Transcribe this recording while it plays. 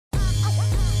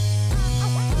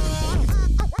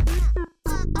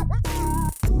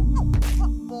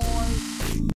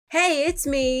Hey, it's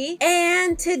me,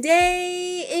 and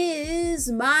today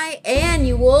is my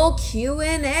annual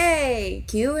Q&A.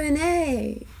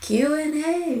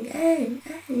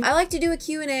 I like to do a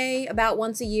Q&A about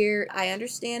once a year. I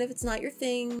understand if it's not your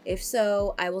thing. If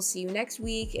so, I will see you next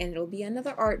week, and it'll be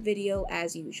another art video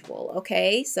as usual,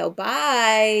 okay? So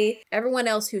bye! Everyone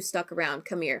else who stuck around,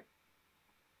 come here.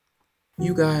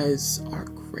 You guys are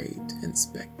great and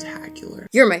spectacular.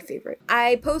 You're my favorite.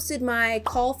 I posted my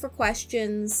call for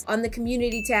questions on the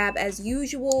community tab as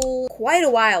usual quite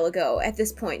a while ago at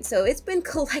this point, so it's been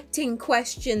collecting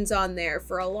questions on there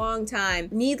for a long time.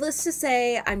 Needless to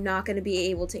say, I'm not going to be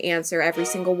able to answer every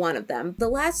single one of them. The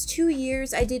last 2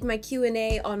 years I did my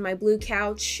Q&A on my blue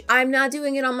couch. I'm not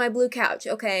doing it on my blue couch,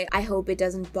 okay? I hope it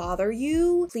doesn't bother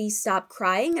you. Please stop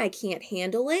crying. I can't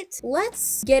handle it.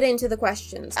 Let's get into the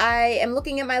questions. I am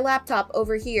looking at my laptop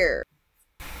over here.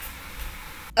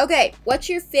 Okay, what's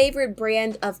your favorite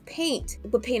brand of paint?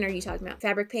 What paint are you talking about?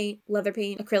 Fabric paint, leather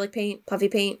paint, acrylic paint, puffy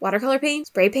paint, watercolor paint,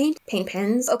 spray paint, paint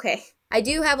pens? Okay. I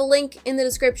do have a link in the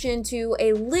description to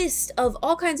a list of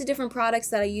all kinds of different products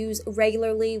that I use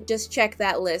regularly. Just check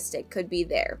that list, it could be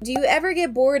there. Do you ever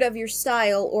get bored of your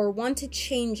style or want to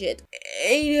change it?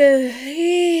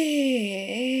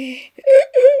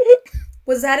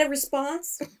 Was that a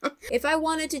response? If I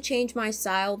wanted to change my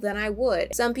style, then I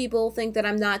would. Some people think that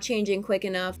I'm not changing quick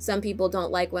enough. Some people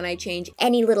don't like when I change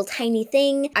any little tiny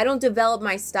thing. I don't develop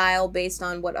my style based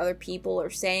on what other people are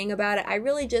saying about it. I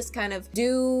really just kind of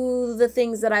do the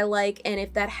things that I like, and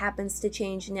if that happens to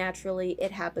change naturally,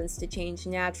 it happens to change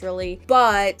naturally.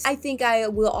 But I think I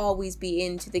will always be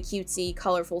into the cutesy,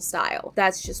 colorful style.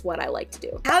 That's just what I like to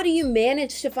do. How do you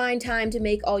manage to find time to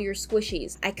make all your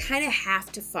squishies? I kind of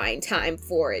have to find time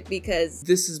for it because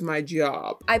this is my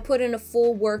job. I put in a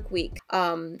full work week.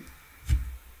 I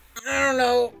don't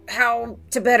know how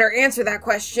to better answer that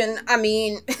question. I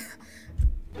mean,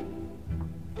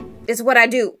 it's what I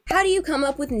do. How do you come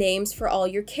up with names for all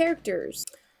your characters?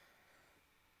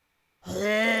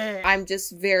 I'm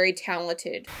just very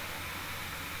talented.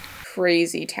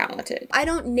 Crazy talented. I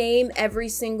don't name every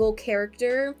single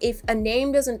character. If a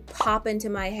name doesn't pop into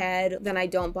my head, then I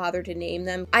don't bother to name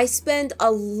them. I spend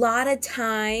a lot of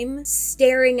time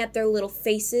staring at their little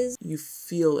faces. You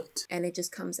feel it. And it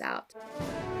just comes out.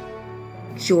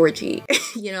 Georgie,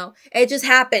 you know, it just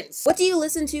happens. What do you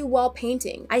listen to while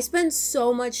painting? I spend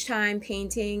so much time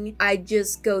painting. I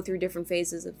just go through different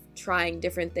phases of trying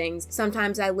different things.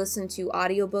 Sometimes I listen to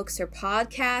audiobooks or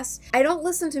podcasts. I don't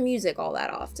listen to music all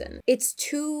that often. It's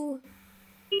too...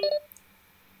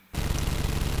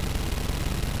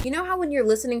 You know how when you're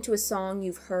listening to a song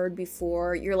you've heard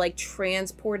before, you're like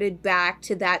transported back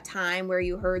to that time where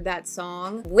you heard that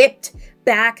song? Whipped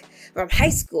back from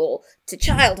high school to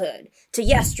childhood to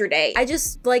yesterday. I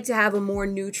just like to have a more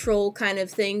neutral kind of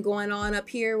thing going on up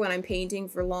here when I'm painting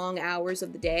for long hours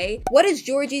of the day. What is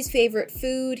Georgie's favorite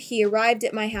food? He arrived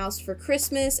at my house for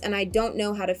Christmas and I don't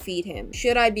know how to feed him.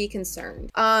 Should I be concerned?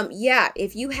 Yeah,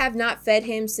 if you have not fed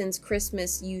him since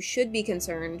Christmas, you should be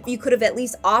concerned. You could have at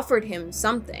least offered him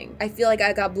something. I feel like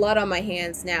I got blood on my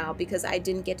hands now because I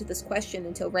didn't get to this question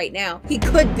until right now. He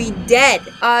could be dead.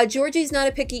 Georgie's not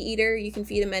a picky eater. You can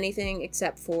feed him anything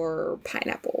except for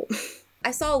pineapple. I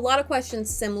saw a lot of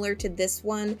questions similar to this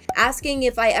one, asking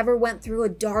if I ever went through a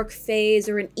dark phase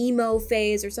or an emo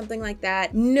phase or something like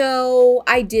that. No,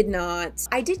 I did not.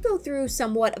 I did go through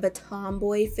somewhat of a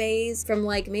tomboy phase from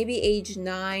like maybe age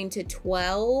 9 to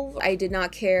 12. I did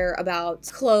not care about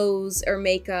clothes or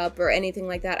makeup or anything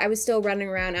like that. I was still running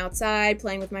around outside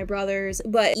playing with my brothers,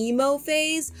 but emo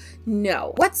phase,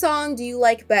 no. What song do you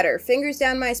like better, Fingers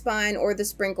Down My Spine or the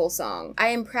Sprinkle song? I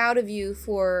am proud of you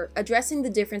for addressing the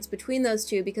difference between those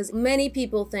two because many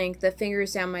people think that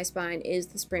Fingers Down My Spine is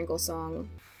the Sprinkle song.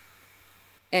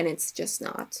 And it's just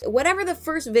not. Whatever the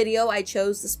first video I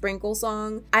chose the Sprinkle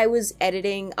song, I was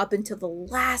editing up until the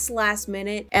last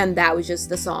minute, and that was just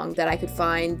the song that I could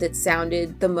find that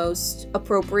sounded the most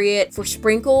appropriate for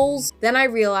sprinkles. Then I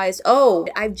realized, oh,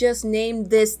 I've just named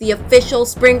this the official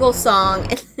Sprinkle song,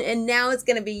 and now it's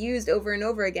gonna be used over and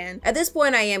over again. At this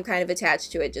point, I am kind of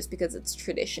attached to it just because it's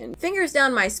tradition. Fingers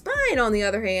Down My Spine, on the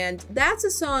other hand, that's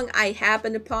a song I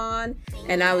happened upon,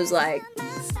 and I was like,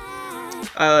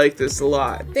 I like this a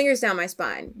lot. Fingers Down My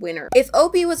Spine, winner. If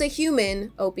Opie was a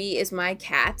human, Opie is my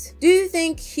cat, do you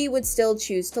think he would still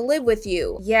choose to live with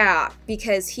you? Yeah,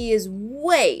 because he is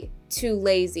way too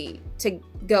lazy to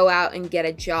go out and get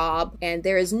a job, and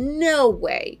there is no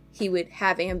way he would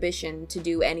have ambition to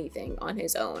do anything on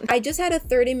his own. I just had a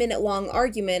 30-minute long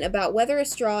argument about whether a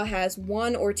straw has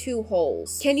 1 or 2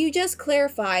 holes. Can you just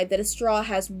clarify that a straw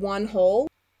has 1 hole?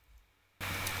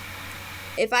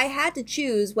 If I had to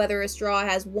choose whether a straw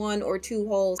has 1 or 2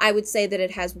 holes, I would say that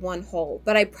it has 1 hole.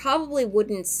 But I probably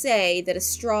wouldn't say that a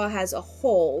straw has a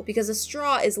hole, because a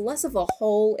straw is less of a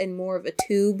hole and more of a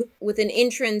tube with an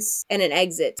entrance and an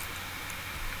exit.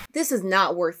 This is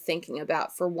not worth thinking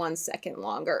about for 1 second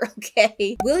longer,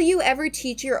 okay? Will you ever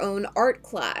teach your own art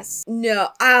class? No.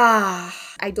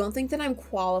 I don't think that I'm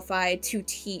qualified to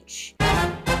teach.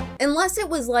 Unless it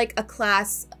was like a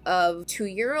class of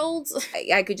 2-year-olds,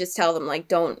 I could just tell them like,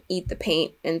 don't eat the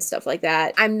paint and stuff like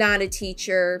that. I'm not a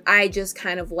teacher. I just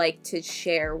kind of like to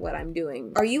share what I'm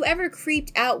doing. Are you ever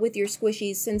creeped out with your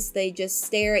squishies since they just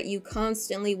stare at you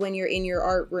constantly when you're in your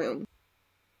art room?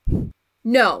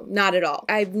 No, not at all.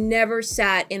 I've never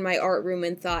sat in my art room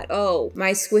and thought, oh,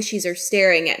 my squishies are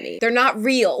staring at me. They're not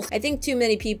real. I think too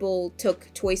many people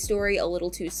took Toy Story a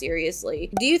little too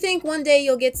seriously. Do you think one day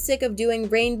you'll get sick of doing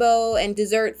rainbow and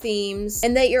dessert themes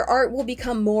and that your art will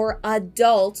become more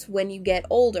adult when you get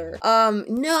older?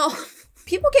 No.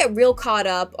 People get real caught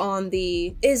up on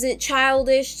the, is it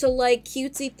childish to like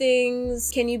cutesy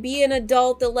things? Can you be an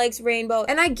adult that likes rainbow?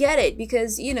 And I get it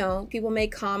because, you know, people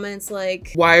make comments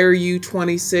like, why are you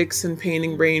 26 and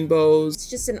painting rainbows? It's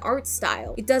just an art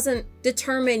style. It doesn't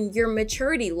determine your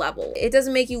maturity level. It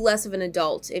doesn't make you less of an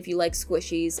adult if you like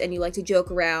squishies and you like to joke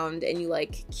around and you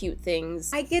like cute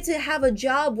things. I get to have a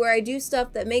job where I do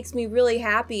stuff that makes me really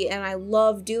happy and I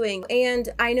love doing. And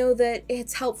I know that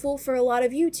it's helpful for a lot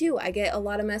of you too. I get a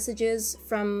lot of messages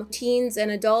from teens and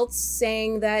adults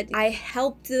saying that I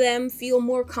helped them feel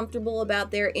more comfortable about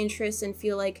their interests and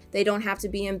feel like they don't have to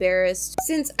be embarrassed.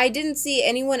 Since I didn't see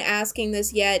anyone asking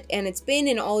this yet and it's been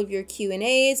in all of your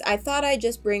Q&As, I thought I'd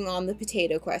just bring on the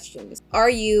potato questions. Are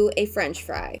you a French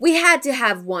fry? We had to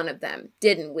have one of them,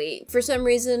 didn't we? For some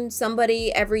reason,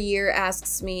 somebody every year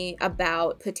asks me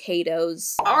about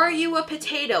potatoes. Are you a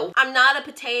potato? I'm not a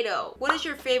potato. What is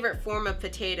your favorite form of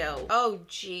potato? Oh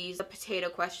geez, the potato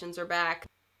questions are back.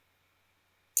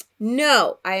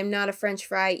 No, I am not a French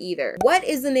fry either. What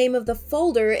is the name of the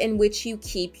folder in which you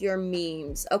keep your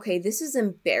memes? Okay, this is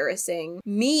embarrassing.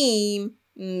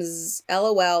 Memes.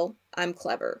 LOL, I'm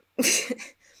clever.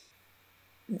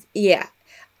 Yeah.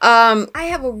 I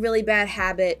have a really bad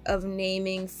habit of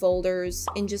naming folders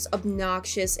in just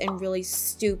obnoxious and really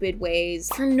stupid ways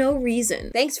for no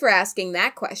reason. Thanks for asking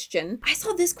that question. I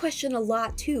saw this question a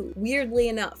lot too, weirdly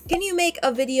enough. Can you make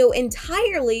a video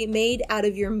entirely made out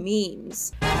of your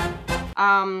memes?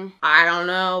 I don't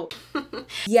know.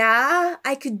 Yeah,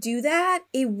 I could do that.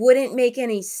 It wouldn't make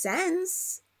any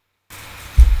sense.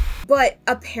 But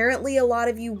apparently a lot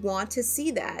of you want to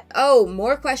see that. Oh,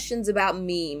 more questions about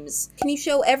memes. Can you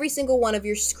show every single one of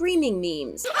your screaming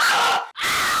memes?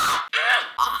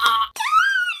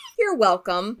 You're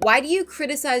welcome. Why do you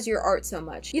criticize your art so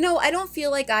much? You know, I don't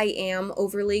feel like I am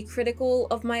overly critical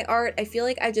of my art. I feel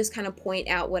like I just kind of point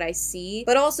out what I see.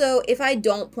 But also, if I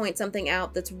don't point something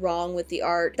out that's wrong with the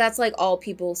art, that's like all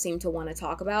people seem to want to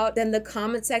talk about, then the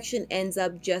comment section ends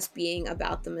up just being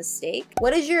about the mistake.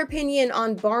 What is your opinion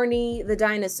on Barney the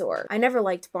dinosaur? I never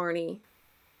liked Barney.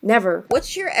 Never.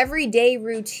 What's your everyday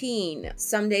routine?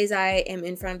 Some days I am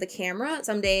in front of the camera,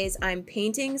 some days I'm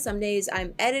painting, some days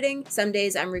I'm editing, some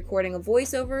days I'm recording a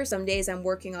voiceover, some days I'm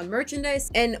working on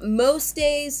merchandise, and most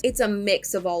days it's a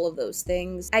mix of all of those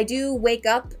things. I do wake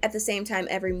up at the same time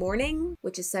every morning,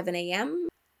 which is 7 a.m.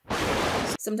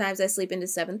 Sometimes I sleep into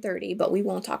 7:30, but we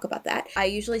won't talk about that. I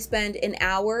usually spend an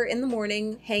hour in the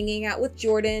morning hanging out with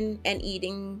Jordan and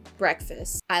eating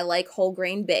breakfast. I like whole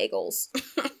grain bagels.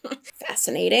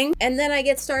 Fascinating. And then I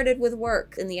get started with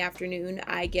work. In the afternoon,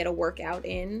 I get a workout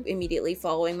in. Immediately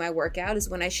following my workout is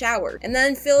when I shower. And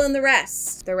then fill in the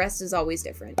rest. The rest is always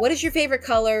different. What is your favorite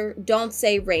color? Don't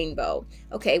say rainbow.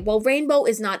 Okay, well, rainbow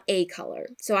is not a color,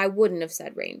 so I wouldn't have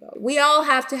said rainbow. We all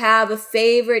have to have a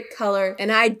favorite color,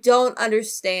 and I don't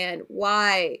understand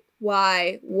why.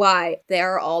 They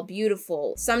are all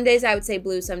beautiful. Some days I would say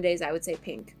blue, some days I would say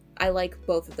pink. I like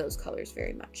both of those colors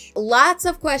very much. Lots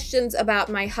of questions about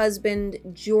my husband,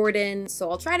 Jordan,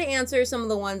 so I'll try to answer some of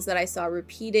the ones that I saw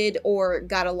repeated or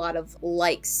got a lot of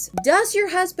likes. Does your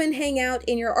husband hang out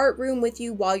in your art room with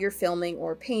you while you're filming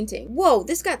or painting? Whoa,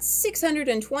 this got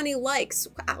 620 likes.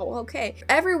 Wow, okay.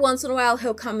 Every once in a while,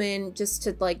 he'll come in just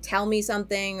to like tell me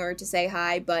something or to say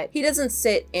hi, but he doesn't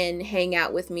sit and hang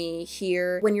out with me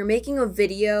here. When you're making a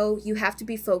video, you have to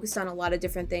be focused on a lot of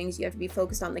different things. You have to be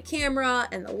focused on the camera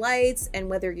and the light lights and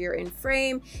whether you're in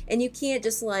frame, and you can't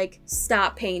just like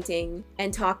stop painting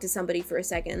and talk to somebody for a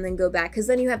second and then go back, because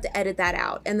then you have to edit that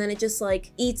out, and then it just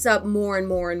like eats up more and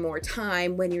more and more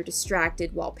time when you're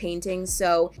distracted while painting.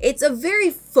 So it's a very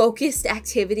focused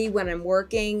activity when I'm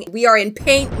working. We are in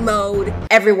paint mode.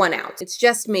 Everyone out. It's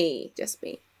just me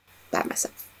by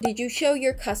myself. Did you show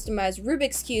your customized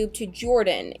Rubik's Cube to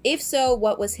Jordan? If so,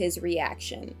 what was his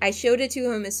reaction? I showed it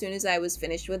to him as soon as I was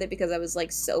finished with it because I was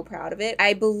like so proud of it.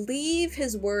 I believe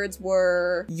his words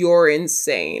were, "You're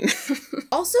insane."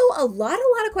 Also, a lot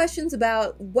of questions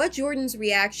about what Jordan's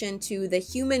reaction to the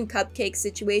human cupcake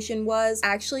situation was.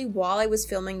 Actually, while I was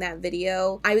filming that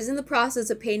video, I was in the process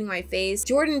of painting my face.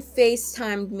 Jordan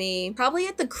FaceTimed me, probably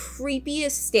at the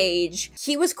creepiest stage.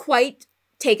 He was quite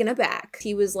taken aback.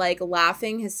 He was like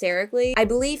laughing hysterically. I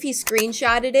believe he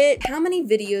screenshotted it. How many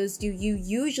videos do you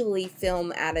usually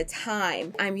film at a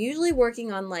time? I'm usually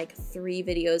working on like 3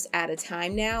 videos at a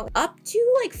time now, up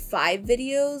to like 5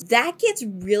 videos. That gets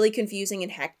really confusing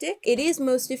and hectic. It is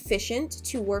most efficient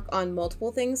to work on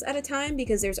multiple things at a time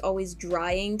because there's always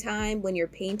drying time when you're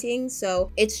painting.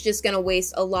 So it's just gonna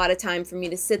waste a lot of time for me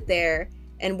to sit there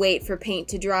and wait for paint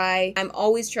to dry. I'm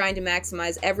always trying to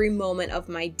maximize every moment of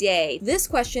my day. This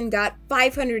question got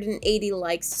 580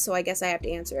 likes, so I guess I have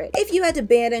to answer it. If you had to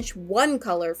banish one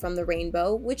color from the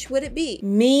rainbow, which would it be?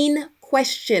 Mean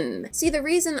question. See, the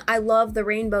reason I love the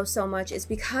rainbow so much is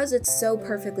because it's so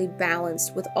perfectly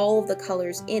balanced with all of the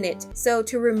colors in it. So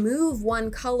to remove one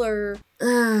color,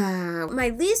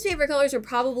 my least favorite colors are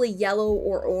probably yellow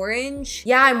or orange.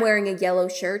 Yeah, I'm wearing a yellow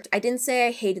shirt. I didn't say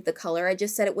I hated the color. I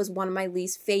just said it was one of my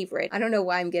least favorite. I don't know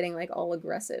why I'm getting like all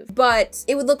aggressive, but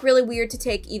it would look really weird to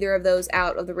take either of those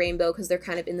out of the rainbow because they're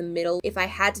kind of in the middle. If I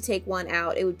had to take one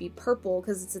out, it would be purple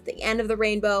because it's at the end of the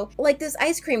rainbow. Like this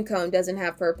ice cream cone doesn't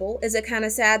have purple. Is it kind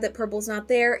of sad that purple's not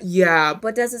there? Yeah.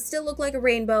 But does it still look like a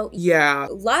rainbow? Yeah.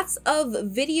 Lots of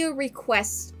video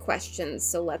request questions,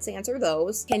 so let's answer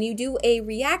those. Can you do a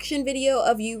reaction video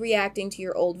of you reacting to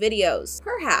your old videos?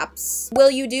 Perhaps.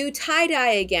 Will you do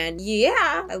tie-dye again?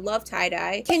 Yeah, I love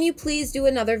tie-dye. Can you please do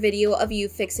another video of you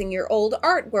fixing your old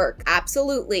artwork?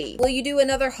 Absolutely. Will you do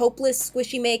another hopeless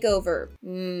squishy makeover?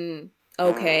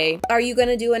 Okay. Are you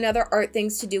gonna do another art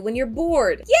things to do when you're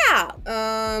bored? Yeah!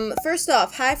 First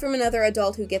off, hi from another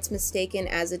adult who gets mistaken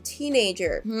as a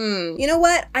teenager. You know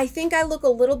what? I think I look a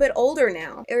little bit older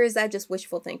now. Or is that just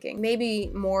wishful thinking?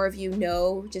 Maybe more of you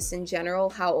know, just in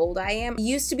general, how old I am. It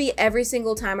used to be every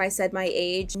single time I said my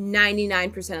age,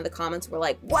 99% of the comments were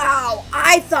like, wow,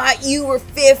 I thought you were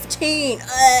 15.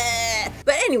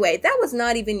 But anyway, that was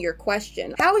not even your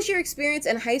question. How was your experience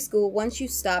in high school once you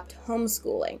stopped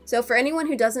homeschooling? So for anyone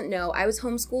who doesn't know, I was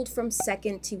homeschooled from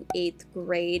 2nd to 8th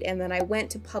grade, and then I went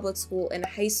to public school in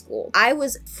high school. I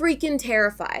was freaking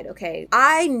terrified, okay?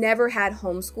 I never had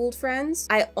homeschooled friends.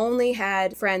 I only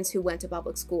had friends who went to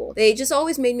public school. They just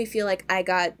always made me feel like I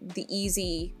got the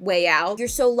easy way out. You're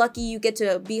so lucky you get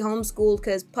to be homeschooled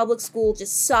because public school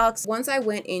just sucks. Once I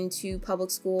went into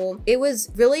public school, it was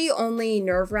really only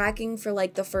nerve-wracking for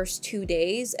like the first 2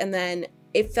 days, and then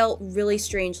it felt really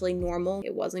strangely normal.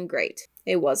 It wasn't great.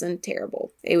 It wasn't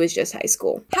terrible. It was just high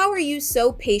school. How are you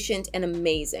so patient and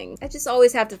amazing? I just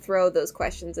always have to throw those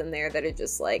questions in there that are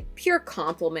just like pure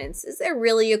compliments. Is there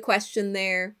really a question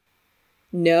there?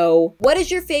 No. What is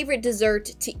your favorite dessert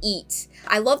to eat?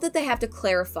 I love that they have to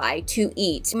clarify to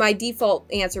eat. My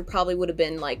default answer probably would have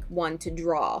been like one to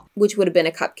draw, which would have been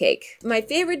a cupcake. My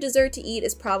favorite dessert to eat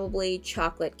is probably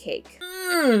chocolate cake.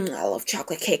 I love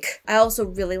chocolate cake. I also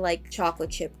really like chocolate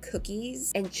chip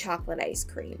cookies and chocolate ice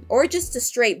cream. Or just a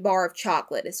straight bar of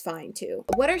chocolate is fine too.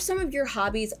 What are some of your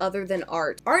hobbies other than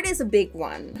art? Art is a big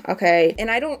one, okay? And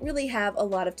I don't really have a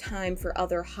lot of time for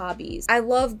other hobbies. I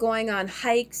love going on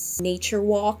hikes, nature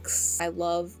walks. I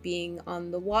love being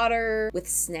on the water with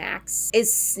snacks.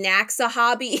 Is snacks a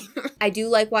hobby? I do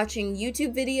like watching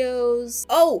YouTube videos.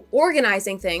 Oh,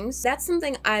 organizing things. That's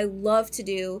something I love to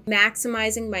do.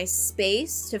 Maximizing my space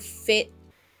to fit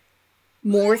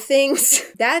more things.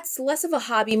 That's less of a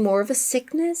hobby, more of a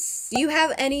sickness. Do you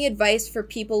have any advice for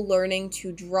people learning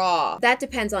to draw? That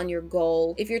depends on your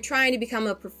goal. If you're trying to become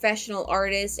a professional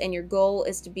artist and your goal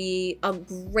is to be a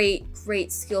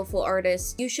great skillful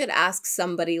artist, you should ask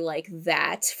somebody like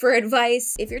that for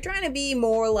advice. If you're trying to be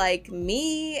more like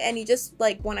me and you just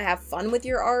like want to have fun with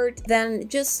your art, then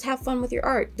just have fun with your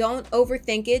art. Don't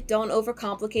overthink it. Don't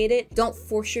overcomplicate it. Don't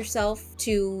force yourself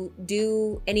to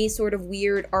do any sort of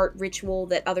weird art ritual schedule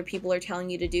that other people are telling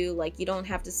you to do. Like, you don't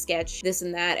have to sketch this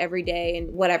and that every day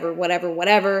and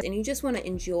whatever, and you just want to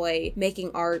enjoy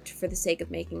making art for the sake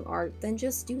of making art, then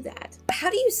just do that. How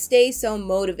do you stay so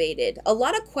motivated? A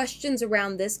lot of questions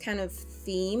around this kind of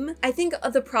theme. I think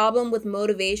the problem with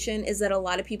motivation is that a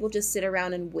lot of people just sit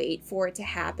around and wait for it to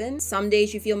happen. Some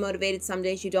days you feel motivated, some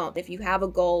days you don't. If you have a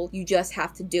goal, you just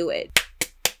have to do it.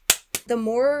 The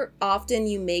more often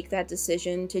you make that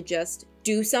decision to just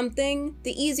do something,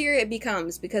 the easier it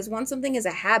becomes, because once something is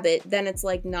a habit, then it's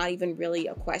like not even really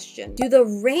a question. Do the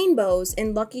rainbows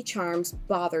in Lucky Charms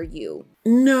bother you?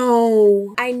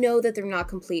 No. I know that they're not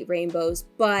complete rainbows,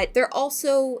 but they're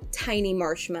also tiny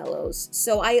marshmallows,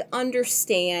 so I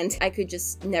understand. I could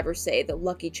just never say that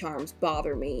Lucky Charms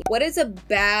bother me. What is a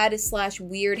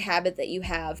bad/weird habit that you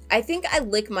have? I think I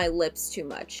lick my lips too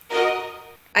much.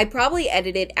 I probably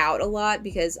edit it out a lot,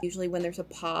 because usually when there's a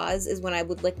pause is when I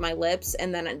would lick my lips,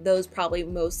 and then those probably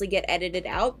mostly get edited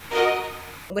out.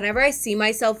 Whenever I see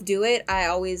myself do it, I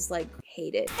always like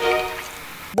hate it.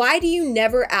 Why do you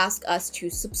never ask us to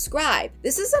subscribe?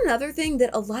 This is another thing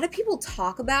that a lot of people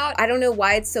talk about. I don't know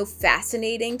why it's so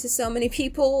fascinating to so many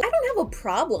people. I don't have a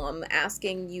problem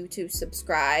asking you to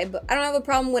subscribe. I don't have a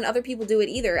problem when other people do it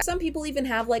either. Some people even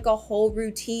have like a whole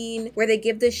routine where they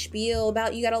give this spiel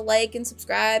about you gotta like and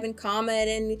subscribe and comment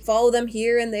and follow them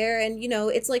here and there, and you know,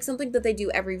 it's like something that they do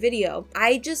every video.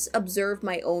 I just observe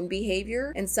my own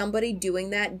behavior, and somebody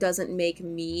doing that doesn't make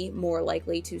me more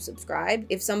likely to subscribe.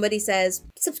 If somebody says,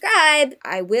 subscribe,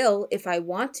 I will if I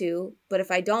want to, but if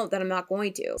I don't, then I'm not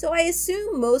going to. So I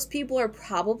assume most people are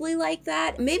probably like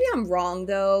that. Maybe I'm wrong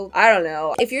though. I don't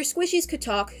know. If your squishies could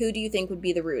talk, who do you think would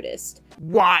be the rudest?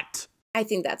 What? I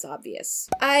think that's obvious.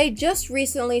 I just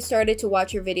recently started to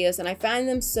watch your videos, and I find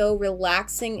them so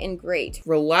relaxing and great.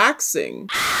 Relaxing?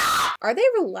 Are they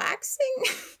relaxing?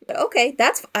 Okay,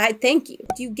 thank you.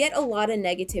 Do you get a lot of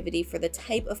negativity for the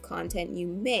type of content you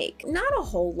make? Not a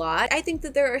whole lot. I think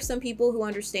that there are some people who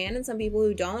understand and some people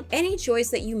who don't. Any choice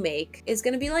that you make is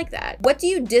gonna be like that. What do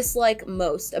you dislike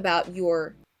most about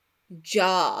your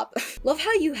job? Love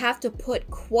how you have to put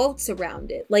quotes around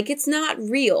it, like it's not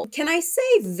real. Can I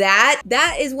say that?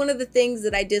 That is one of the things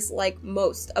that I dislike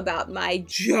most about my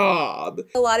job.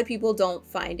 A lot of people don't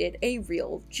find it a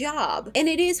real job, and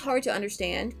it is hard to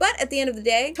understand, but at the end of the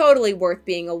day, totally worth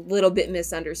being a little bit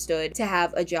misunderstood to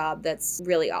have a job that's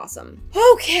really awesome.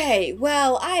 Okay,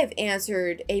 well, I have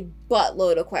answered a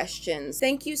buttload of questions.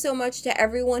 Thank you so much to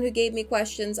everyone who gave me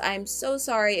questions. I'm so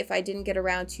sorry if I didn't get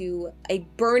around to a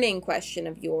burning question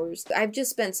of yours. I've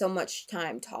just spent so much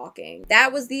time talking.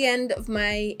 That was the end of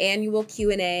my annual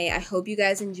Q&A. I hope you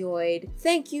guys enjoyed.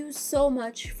 Thank you so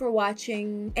much for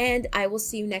watching, and I will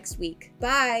see you next week.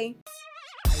 Bye!